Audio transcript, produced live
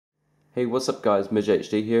Hey, what's up guys, Midge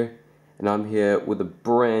HD here, and I'm here with a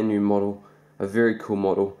brand new model, a very cool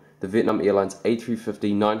model, the Vietnam Airlines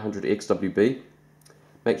A350-900XWB.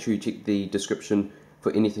 Make sure you check the description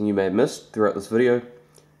for anything you may have missed throughout this video.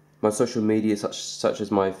 My social media such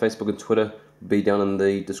as my Facebook and Twitter will be down in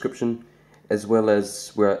the description, as well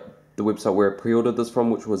as the website where I pre-ordered this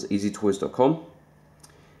from, which was easytoys.com.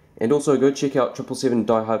 And also go check out 777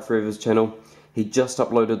 Die Hard Forever's channel. He just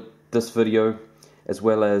uploaded this video, as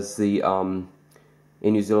well as the Air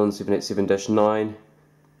New Zealand 787-9,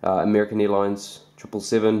 American Airlines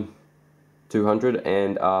 777-200,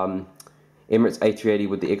 and Emirates A380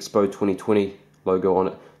 with the Expo 2020 logo on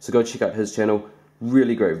it. So go check out his channel,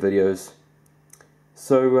 really great videos.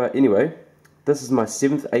 So anyway, this is my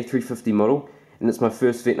 7th A350 model, and it's my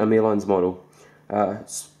first Vietnam Airlines model.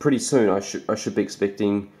 Pretty soon I should be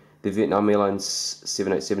expecting the Vietnam Airlines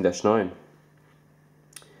 787-9.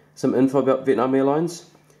 Some info about Vietnam Airlines.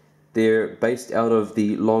 They're based out of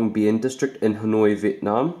the Long Bien district in Hanoi,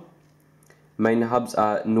 Vietnam. Main hubs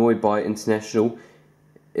are Noi Bai International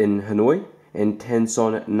in Hanoi and Tan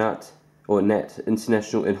Son Nhat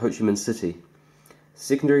International in Ho Chi Minh City.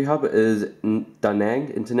 Secondary hub is Da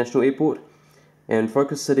Nang International Airport, and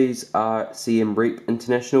focus cities are Siem Reap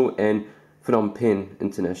International and Phnom Penh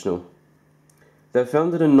International. They were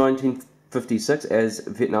founded in 1956 as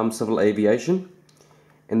Vietnam Civil Aviation,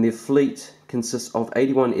 and their fleet consists of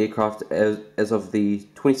 81 aircraft as of the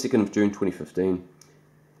 22nd of June 2015.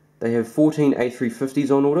 They have 14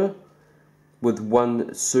 A350s on order, with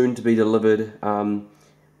one soon to be delivered,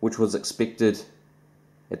 which was expected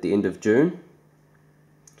at the end of June.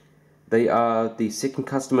 They are the second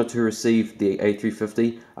customer to receive the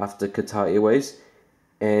A350 after Qatar Airways,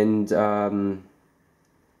 and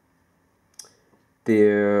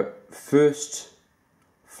their first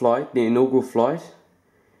flight, the inaugural flight,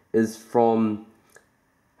 is from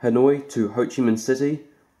Hanoi to Ho Chi Minh City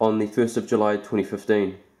on the 1st of July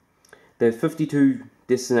 2015. They have 52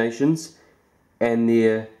 destinations, and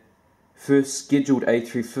their first scheduled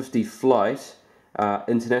A350 flight,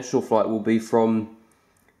 international flight, will be from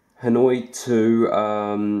Hanoi to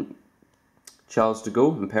Charles de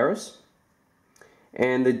Gaulle in Paris.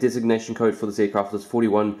 And the designation code for this aircraft is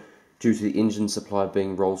 41 due to the engine supplier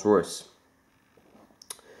being Rolls Royce.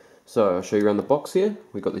 So I'll show you around the box here.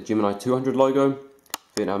 We've got the Gemini 200 logo,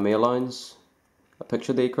 Vietnam Airlines, a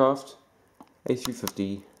picture of the aircraft,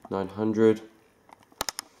 A350-900,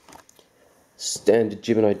 standard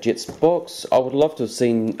Gemini Jets box. I would love to have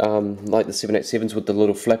seen like the 787s with the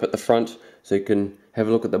little flap at the front, so you can have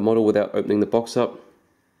a look at the model without opening the box up.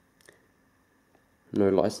 No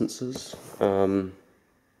licenses. Top of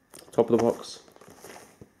the box,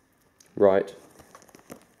 right,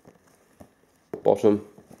 bottom,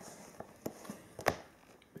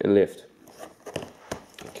 and left.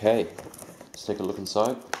 Okay, let's take a look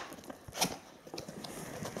inside.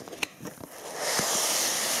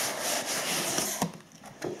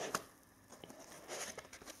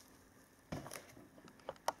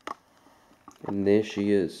 And there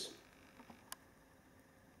she is.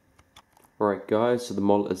 Alright guys, so the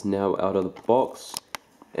model is now out of the box,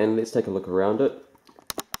 and let's take a look around it.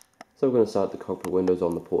 So we're going to start the cockpit windows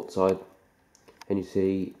on the port side, and you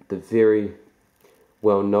see the very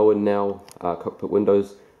well known now cockpit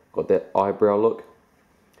windows, got that eyebrow look.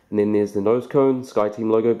 And then there's the nose cone, Skyteam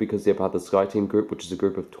logo, because they're part of the Skyteam group, which is a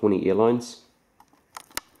group of 20 airlines.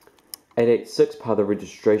 886, part of the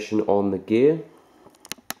registration on the gear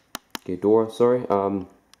door, sorry.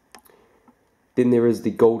 Then there is the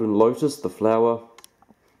Golden Lotus, the flower,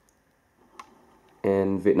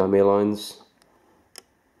 and Vietnam Airlines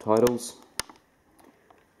titles.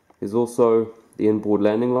 There's also the inboard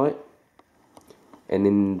landing light, and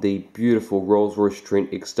then the beautiful Rolls Royce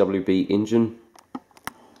Trent XWB engine.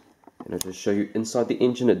 And I'll just show you inside the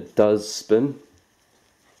engine. It does spin.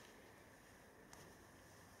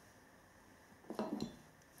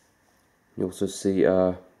 You also see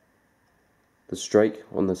the strake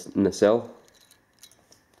on the nacelle.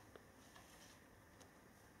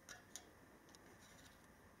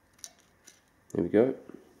 There we go.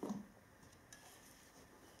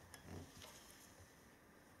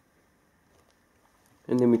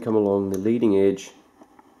 And then we come along the leading edge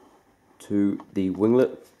to the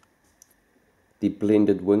winglet, the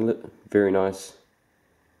blended winglet, very nice.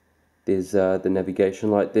 There's the navigation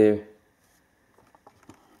light there,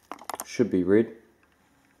 should be red.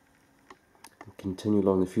 Continue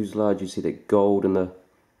along the fuselage, you see that gold and the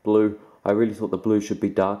blue. I really thought the blue should be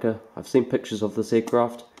darker. I've seen pictures of this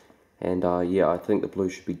aircraft, and yeah, I think the blue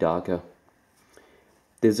should be darker.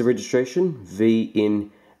 There's the registration,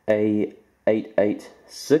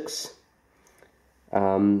 VNA886.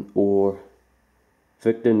 or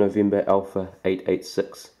Victor November Alpha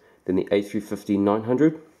 886. Then the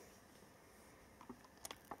A350-900.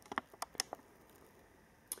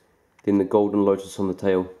 Then the Golden Lotus on the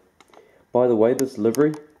tail. By the way, this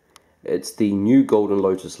livery, it's the new Golden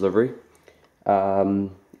Lotus livery.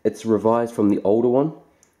 It's revised from the older one,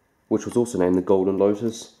 which was also named the Golden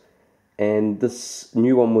Lotus. And this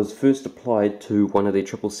new one was first applied to one of their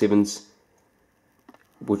 777s,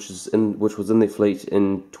 which was in their fleet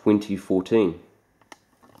in 2014.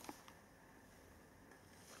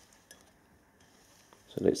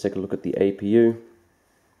 So let's take a look at the APU.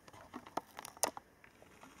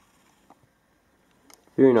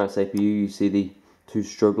 Very nice APU. You see the two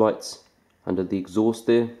strobe lights under the exhaust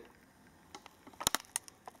there.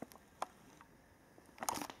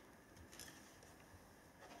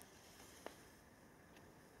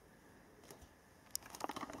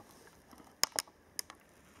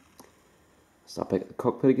 Start back at the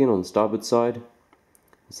cockpit again on the starboard side. You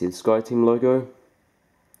see the Skyteam logo,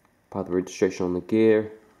 part of the registration on the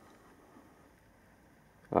gear,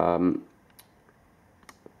 front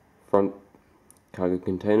cargo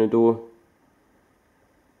container door,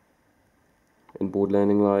 inboard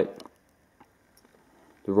landing light,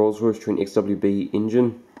 the Rolls Royce Trent XWB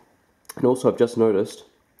engine, and also I've just noticed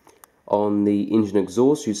on the engine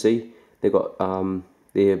exhaust, you see they've got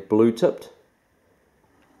they're blue tipped,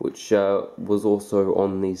 which was also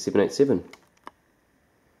on the 787,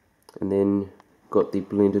 and then got the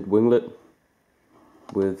blended winglet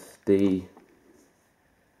with the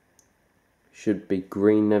should be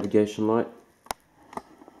green navigation light.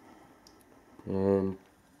 And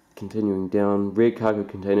continuing down, rear cargo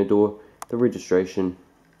container door, the registration,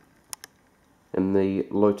 and the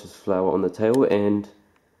lotus flower on the tail, and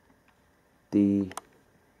the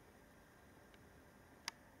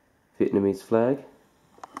Vietnamese flag.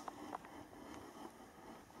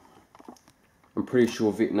 I'm pretty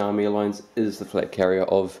sure Vietnam Airlines is the flag carrier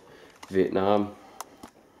of Vietnam.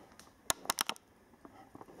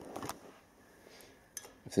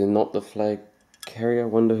 If they're not the flag carrier, I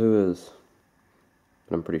wonder who is.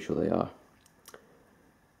 But I'm pretty sure they are.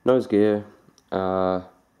 Nose gear,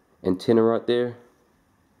 antenna right there.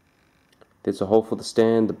 There's a hole for the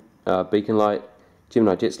stand, the beacon light,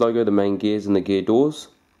 Gemini Jets logo, the main gears and the gear doors.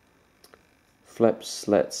 Flaps,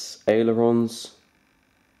 slats, ailerons.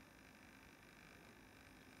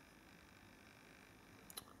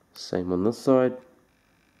 Same on this side,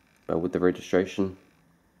 but with the registration.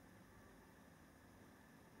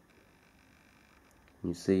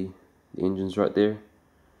 You see the engines right there.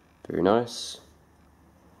 Very nice.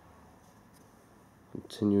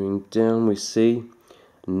 Continuing down, we see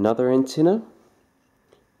another antenna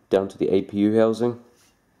down to the APU housing,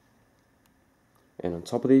 and on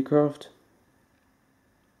top of the aircraft,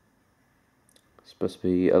 supposed to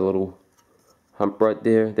be a little hump right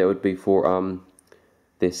there. That would be for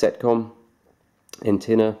their SATCOM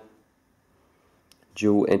antenna,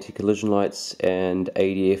 dual anti-collision lights, and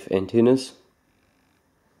ADF antennas.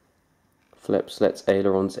 Flaps, slats,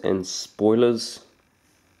 ailerons, and spoilers.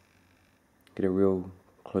 Get a real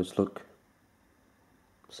close look.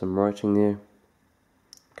 Some writing there.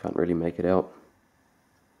 Can't really make it out.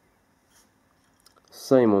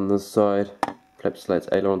 Same on this side. Flaps, slats,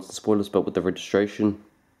 ailerons, and spoilers, but with the registration.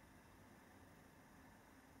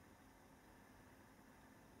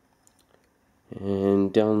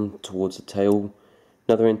 And down towards the tail,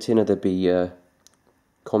 another antenna. There'd be a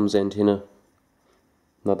comms antenna.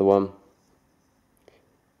 Another one.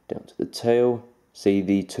 Down to the tail, see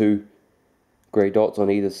the two grey dots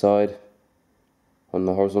on either side on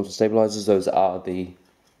the horizontal stabilizers. Those are the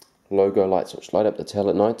logo lights which light up the tail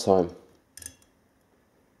at night time.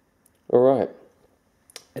 Alright,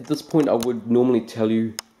 at this point I would normally tell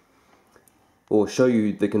you or show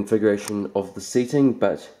you the configuration of the seating,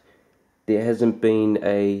 but there hasn't been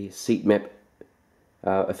a seat map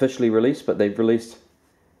officially released, but they've released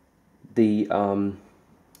the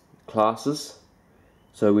classes.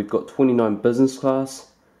 So we've got 29 business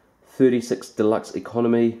class, 36 deluxe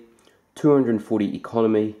economy, 240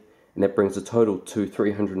 economy, and that brings the total to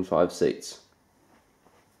 305 seats.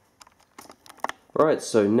 Alright,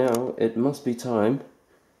 so now it must be time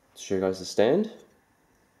to show you guys the stand.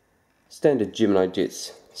 Standard Gemini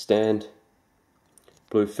Jets stand.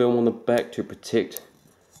 Blue film on the back to protect,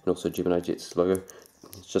 and also Gemini Jets logo.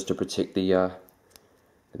 It's just to protect the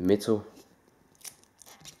metal.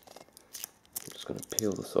 I'm just going to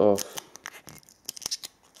peel this off.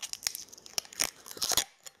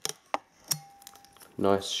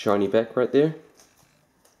 Nice shiny back right there.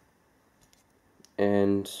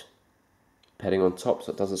 And padding on top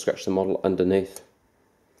so it doesn't scratch the model underneath.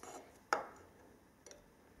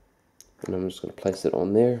 And I'm just going to place it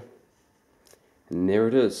on there. And there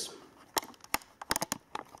it is.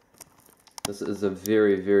 This is a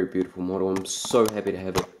very, very beautiful model. I'm so happy to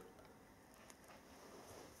have it.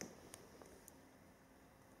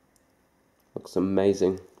 Looks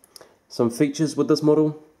amazing. Some features with this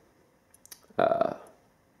model. There's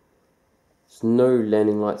no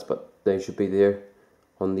landing lights, but they should be there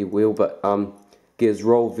on the wheel. But gears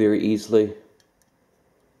roll very easily.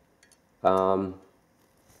 The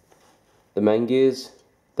main gears,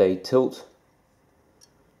 they tilt.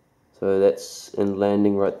 So that's in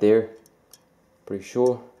landing right there. Pretty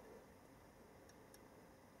sure.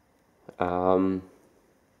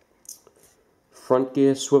 Front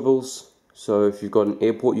gear swivels, so if you've got an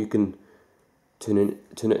airport you can turn it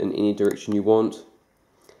in any direction you want.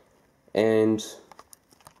 And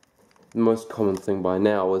the most common thing by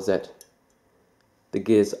now is that the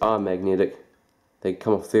gears are magnetic. They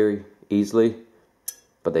come off very easily,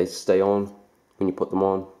 but they stay on when you put them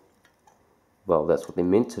on. Well, that's what they're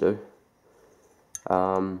meant to do.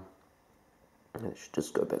 It should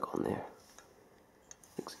just go back on there.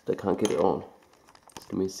 Except I can't get it on. Just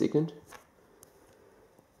give me a second.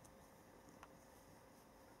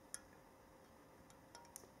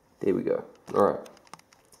 There we go. Alright.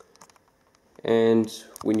 And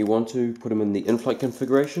when you want to put them in the in-flight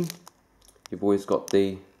configuration, you've always got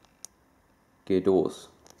the gear doors.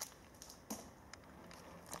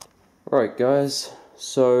 Alright guys,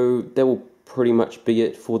 so that will pretty much be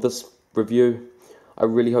it for this review. I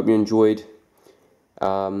really hope you enjoyed.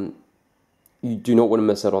 You do not want to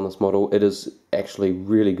miss out on this model. It is actually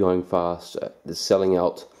really going fast. It's selling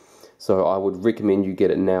out. So I would recommend you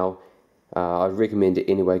get it now. I'd recommend it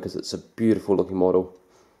anyway because it's a beautiful looking model.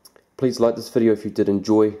 Please like this video if you did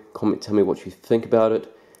enjoy. Comment, tell me what you think about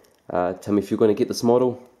it. Tell me if you're going to get this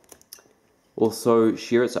model. Also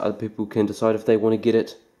share it so other people can decide if they want to get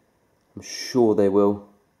it. I'm sure they will.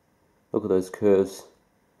 Look at those curves.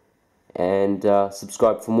 And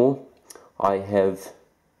subscribe for more. I have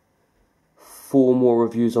 4 more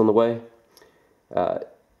reviews on the way.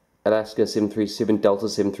 Alaska 737, Delta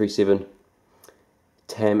 737,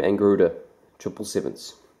 TAM and Garuda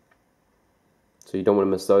 777s. So you don't want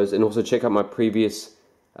to miss those. And also check out my previous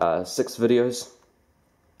 6 videos,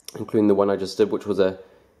 including the one I just did, which was a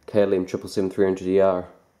KLM 777-300ER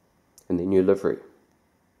in the new livery.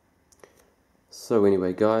 So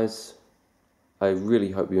anyway guys, I really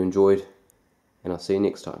hope you enjoyed, and I'll see you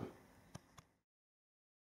next time.